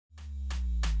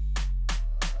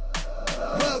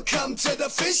Welcome to the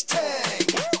fish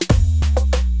tank.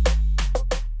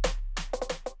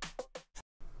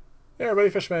 Hey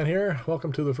everybody, Fishman here.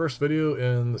 Welcome to the first video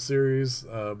in the series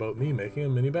about me making a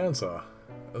mini bandsaw.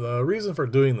 The reason for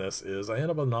doing this is I end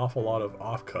up with an awful lot of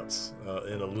offcuts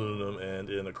in aluminum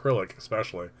and in acrylic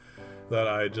especially that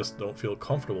I just don't feel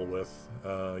comfortable with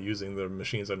using the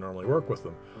machines I normally work with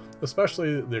them.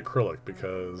 Especially the acrylic,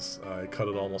 because I cut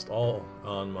it almost all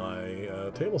on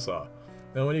my table saw.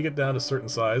 And when you get down to certain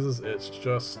sizes, it's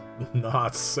just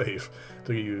not safe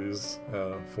to use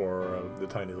for the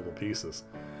tiny little pieces.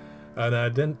 And I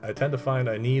tend to find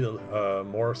I need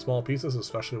more small pieces,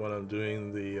 especially when I'm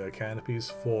doing the canopies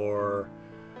for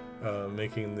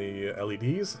making the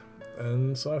LEDs.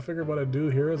 And so I figured what I'd do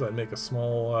here is I'd make a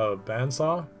small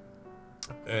bandsaw.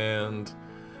 And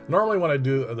normally when I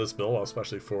do this build,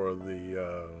 especially for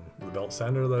the belt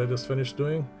sander that I just finished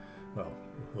doing, well,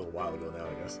 a little while ago now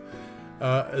I guess,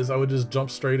 is I would just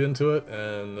jump straight into it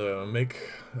and make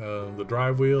the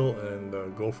drive wheel and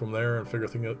go from there and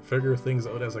figure things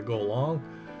out as I go along.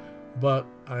 But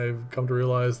I've come to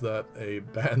realize that a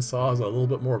bandsaw is a little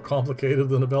bit more complicated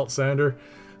than a belt sander.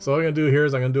 So what I'm going to do here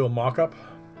is I'm going to do a mock-up.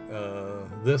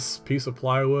 This piece of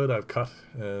plywood I've cut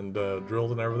and drilled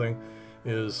and everything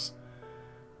is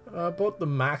about the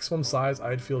maximum size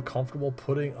I'd feel comfortable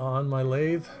putting on my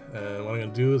lathe. And what I'm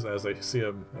going to do is, as I see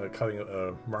I'm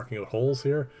marking out holes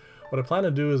here, what I plan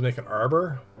to do is make an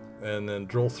arbor and then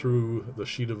drill through the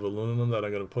sheet of aluminum that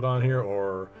I'm going to put on here,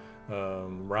 or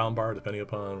round bar, depending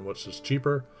upon which is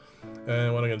cheaper.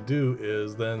 And what I'm going to do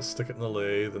is then stick it in the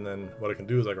lathe, and then what I can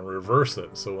do is I can reverse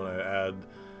it. So when I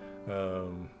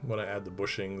add the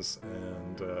bushings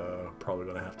and probably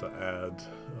going to have to add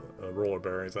roller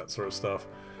bearings, that sort of stuff,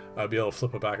 I'll be able to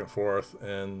flip it back and forth,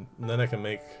 and then I can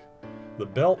make the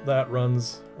belt that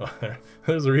runs.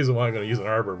 There's a reason why I'm going to use an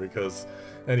arbor, because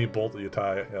any bolt that you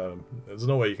tie, there's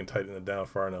no way you can tighten it down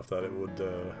far enough that it would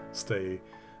stay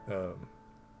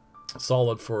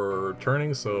solid for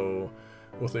turning. So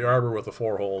with the arbor with the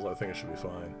 4 holes, I think it should be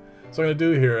fine. So I'm going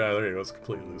to do here, there you go, it's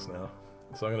completely loose now.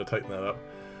 So I'm going to tighten that up.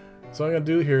 So what I'm going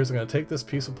to do here is I'm going to take this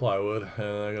piece of plywood and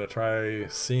I'm going to try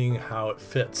seeing how it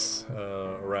fits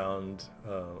around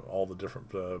all the different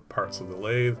parts of the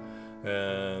lathe,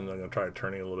 and I'm going to try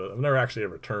turning it a little bit. I've never actually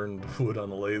ever turned wood on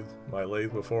the my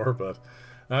lathe before, but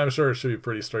I'm sure it should be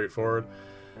pretty straightforward.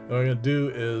 And what I'm going to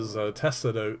do is test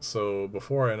it out, so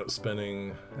before I end up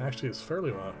spending, actually it's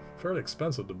fairly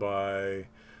expensive to buy,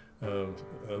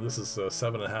 this is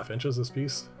 7.5 inches this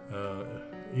piece,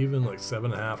 even like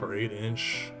 7.5 or 8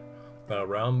 inch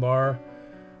round bar,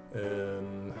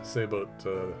 and say about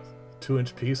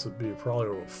 2-inch piece would be probably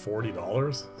about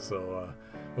 $40. So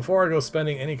before I go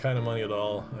spending any kind of money at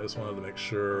all, I just wanted to make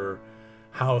sure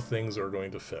how things are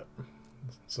going to fit.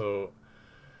 So,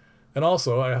 and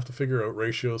also I have to figure out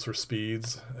ratios for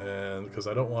speeds, and because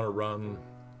I don't want to run,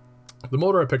 the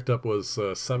motor I picked up was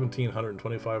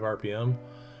 1725 RPM,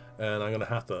 and I'm going to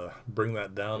have to bring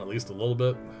that down at least a little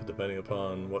bit depending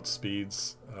upon what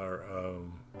speeds are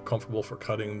comfortable for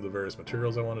cutting the various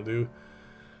materials I want to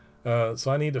do.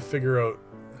 So I need to figure out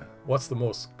what's the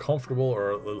most comfortable,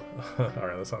 or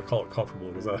alright, let's not call it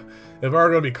comfortable, because if I were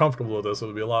going to be comfortable with this, it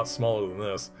would be a lot smaller than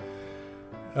this.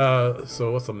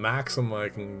 So what's the maximum I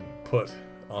can put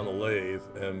on the lathe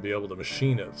and be able to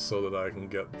machine it so that I can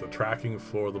get the tracking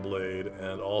for the blade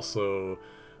and also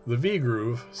the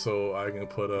V-groove, so I can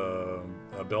put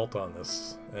a belt on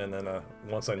this. And then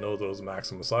once I know those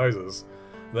maximum sizes,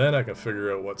 then I can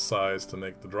figure out what size to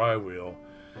make the drive wheel.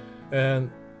 And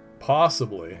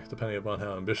possibly, depending upon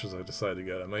how ambitious I decide to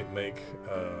get, I might make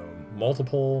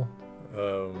multiple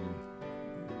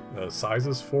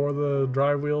sizes for the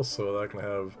drive wheel so that I can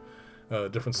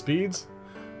have different speeds.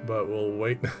 But we'll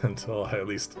wait until I at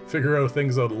least figure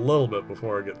things out a little bit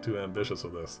before I get too ambitious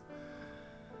with this.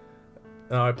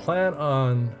 Now I plan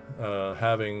on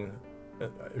having,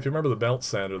 if you remember the belt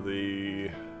sander, the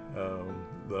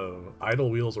idle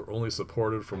wheels are only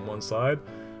supported from one side.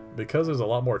 Because there's a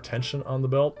lot more tension on the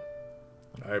belt,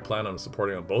 I plan on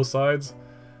supporting on both sides.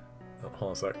 Hold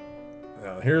on a sec.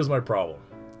 Now here's my problem.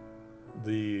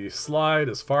 The slide,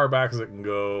 as far back as it can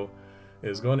go,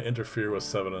 is going to interfere with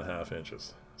 7.5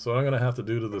 inches. So what I'm going to have to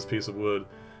do to this piece of wood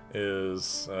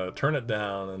is turn it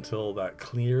down until that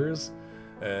clears,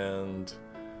 and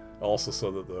also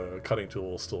so that the cutting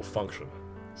tool will still function.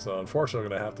 So unfortunately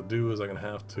what I'm going to have to do is I'm going to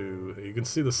have to, you can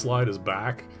see the slide is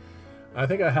back. I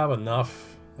think I have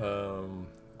enough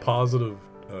positive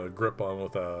grip on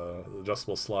with the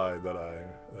adjustable slide that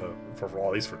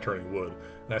at least for turning wood,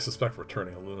 and I suspect for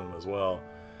turning aluminum as well.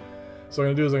 So what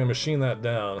I'm going to do is I'm going to machine that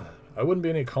down. I wouldn't be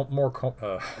any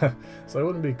so I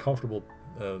wouldn't be comfortable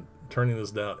turning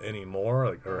this down anymore,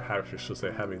 like, or actually should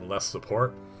say having less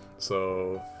support.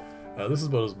 So this is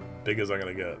about as big as I'm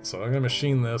going to get. So I'm going to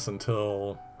machine this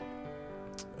until,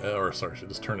 or sorry, I should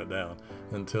just turn it down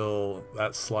until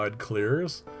that slide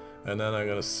clears, and then I'm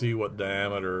going to see what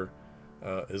diameter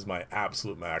is my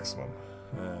absolute maximum.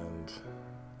 And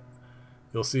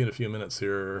you'll see in a few minutes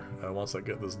here, once I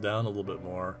get this down a little bit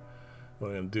more, what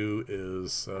I'm going to do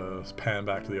is pan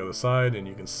back to the other side, and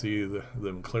you can see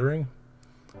them clearing.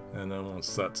 And then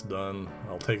once that's done,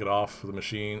 I'll take it off the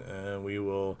machine, and we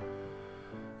will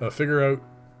figure out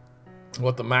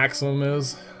what the maximum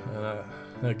is.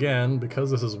 Again, because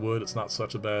this is wood, it's not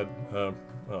such a bad,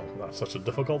 well, not such a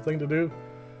difficult thing to do.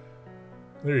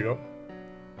 There you go.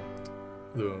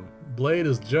 The blade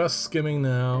is just skimming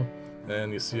now,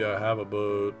 and you see I have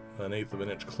about 1/8 of an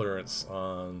inch clearance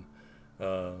on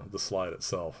the slide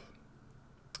itself.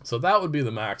 So that would be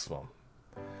the maximum.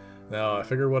 Now I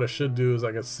figured what I should do is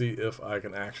I can see if I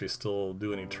can actually still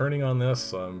do any turning on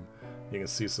this. You can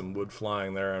see some wood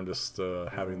flying there. I'm just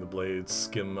having the blade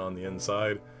skim on the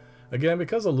inside. Again,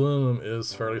 because aluminum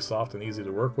is fairly soft and easy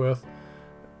to work with,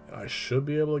 I should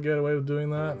be able to get away with doing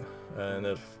that.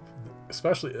 And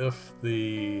especially if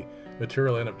the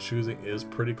material I end up choosing is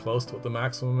pretty close to what the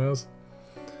maximum is.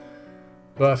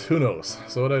 But who knows?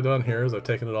 So what I've done here is I've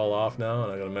taken it all off now,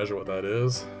 and I'm going to measure what that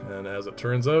is. And as it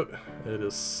turns out, it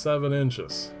is 7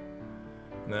 inches.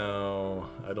 Now,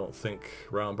 I don't think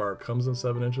round bar comes in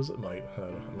 7 inches. It might.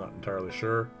 I'm not entirely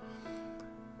sure.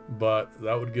 But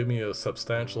that would give me a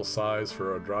substantial size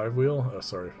for a drive wheel.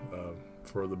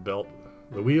 For the belt,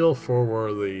 the wheel for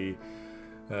where the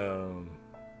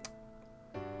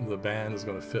band is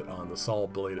going to fit on the saw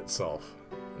blade itself.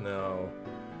 Now,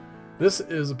 this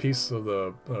is a piece of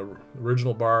the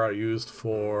original bar I used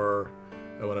for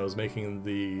when I was making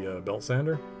the belt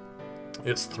sander.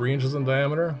 It's 3 inches in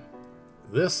diameter.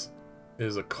 This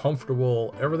is a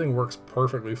comfortable, everything works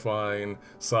perfectly fine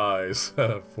size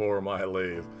for my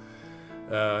lathe.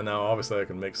 Now obviously I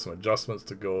can make some adjustments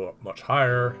to go up much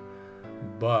higher,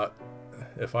 but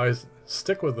if I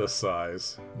stick with this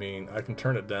size, I mean, I can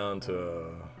turn it down to,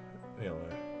 you know,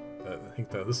 I think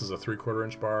that this is a 3/4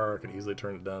 inch bar. I can easily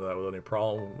turn it down to that without any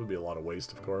problem. It would be a lot of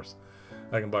waste, of course.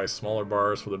 I can buy smaller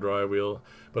bars for the drive wheel,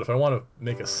 but if I want to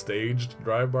make a staged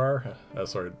drive bar,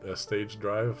 a staged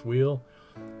drive wheel,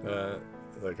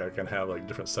 like I can have like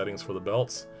different settings for the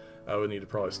belts, I would need to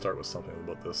probably start with something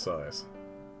about this size.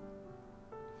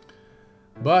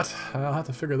 But I'll have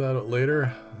to figure that out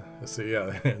later. Let's see,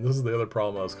 yeah, this is the other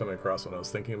problem I was coming across when I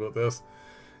was thinking about this.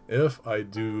 If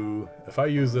I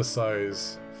use this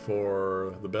size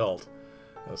for the belt,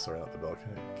 sorry, not the belt.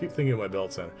 I keep thinking of my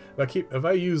belt center. If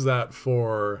I use that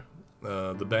for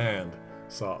the band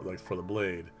saw, like for the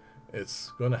blade,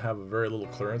 it's going to have a very little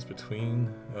clearance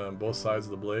between both sides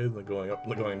of the blade, like going up,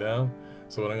 going down.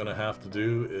 So what I'm going to have to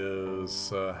do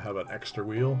is have an extra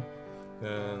wheel,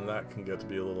 and that can get to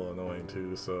be a little annoying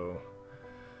too. So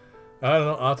I don't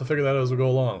know. I'll have to figure that out as we go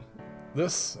along.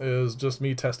 This is just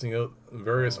me testing out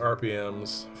various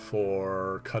RPMs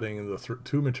for cutting the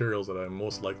two materials that I'm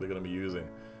most likely going to be using.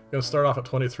 I'm going to start off at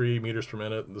 23 meters per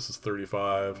minute, and this is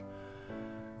 35.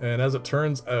 And as it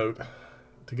turns out,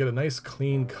 to get a nice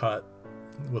clean cut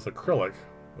with acrylic,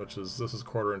 this is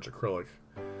 1/4 inch acrylic,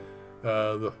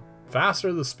 the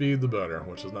faster the speed, the better,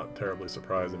 which is not terribly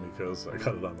surprising because I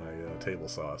cut it on my table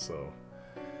saw. So,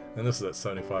 and this is at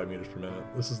 75 meters per minute.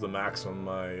 This is the maximum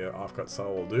my offcut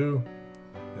saw will do.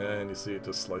 And you see it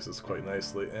just slices quite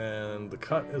nicely, and the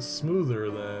cut is smoother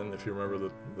than if you remember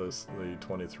the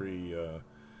 23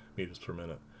 meters per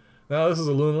minute. Now this is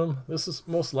aluminum. This is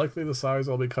most likely the size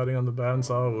I'll be cutting on the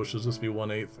bandsaw, which will just be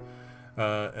 1/8.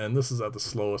 And this is at the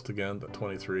slowest again, at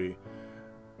 23.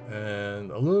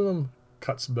 And aluminum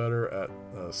cuts better at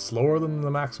slower than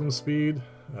the maximum speed,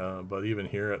 but even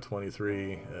here at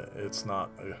 23, it's not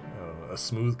a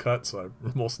smooth cut, so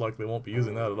I most likely won't be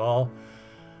using that at all.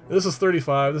 This is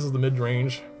 35, this is the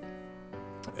mid-range,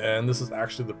 and this is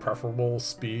actually the preferable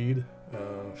speed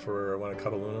for when I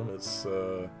cut aluminum.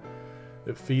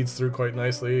 It feeds through quite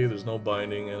nicely, there's no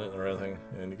binding in it or anything,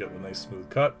 and you get a nice smooth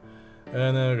cut. And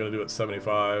then I'm going to do it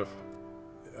 75.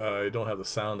 I don't have the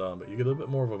sound on, but you get a bit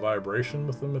more of a vibration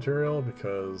with the material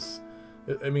because,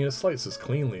 it slices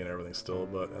cleanly and everything still,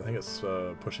 but I think it's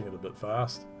pushing it a bit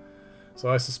fast. So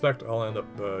I suspect I'll end up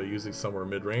using somewhere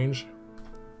mid-range.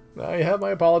 Now you have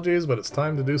my apologies, but it's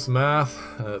time to do some math.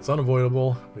 It's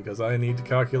unavoidable because I need to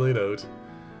calculate out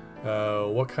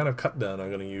what kind of cut down I'm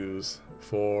going to use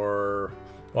for...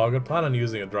 Well, I'm going to plan on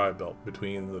using a drive belt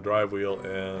between the drive wheel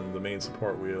and the main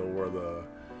support wheel where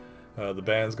the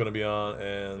band's going to be on,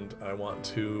 and I want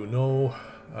to know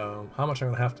how much I'm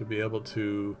going to have to be able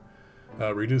to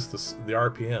reduce the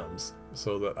RPMs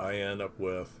so that I end up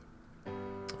with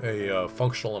a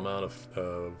functional amount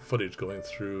of footage going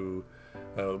through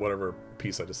whatever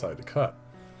piece I decide to cut.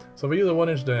 So if I use a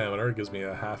 1-inch diameter, it gives me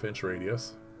a 1/2 inch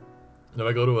radius. And if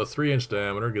I go to a 3-inch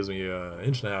diameter, it gives me an 1.5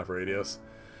 inch radius.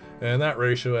 And that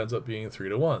ratio ends up being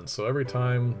 3:1. So every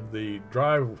time the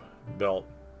drive belt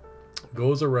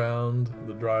goes around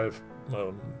the drive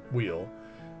wheel,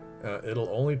 it'll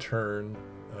only turn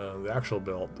the actual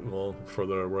belt, well, for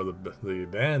where the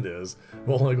band is,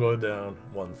 will only go down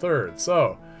 1/3.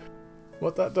 So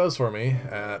what that does for me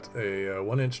at a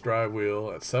 1-inch drive wheel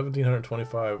at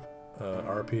 1725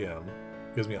 RPM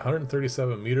gives me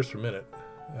 137 meters per minute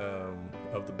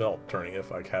of the belt turning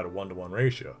if I had a 1:1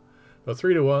 ratio. But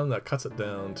 3:1, that cuts it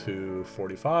down to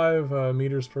 45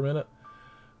 meters per minute,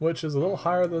 which is a little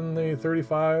higher than the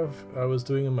 35 I was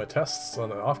doing in my tests on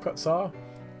the offcut saw,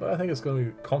 but I think it's going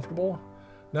to be comfortable.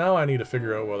 Now I need to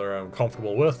figure out whether I'm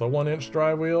comfortable with a 1-inch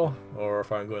drive wheel or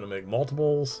if I'm going to make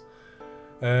multiples,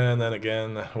 and then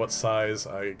again what size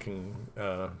I can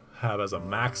have as a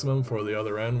maximum for the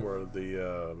other end where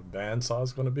the band saw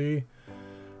is going to be.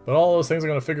 But all those things I'm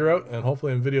going to figure out, and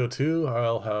hopefully in video 2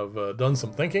 I'll have done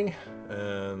some thinking,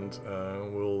 and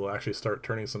we'll actually start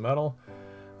turning some metal.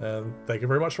 And thank you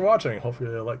very much for watching. Hopefully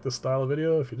you like this style of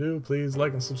video. If you do, please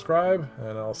like and subscribe,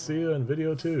 and I'll see you in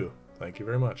video 2. Thank you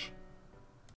very much.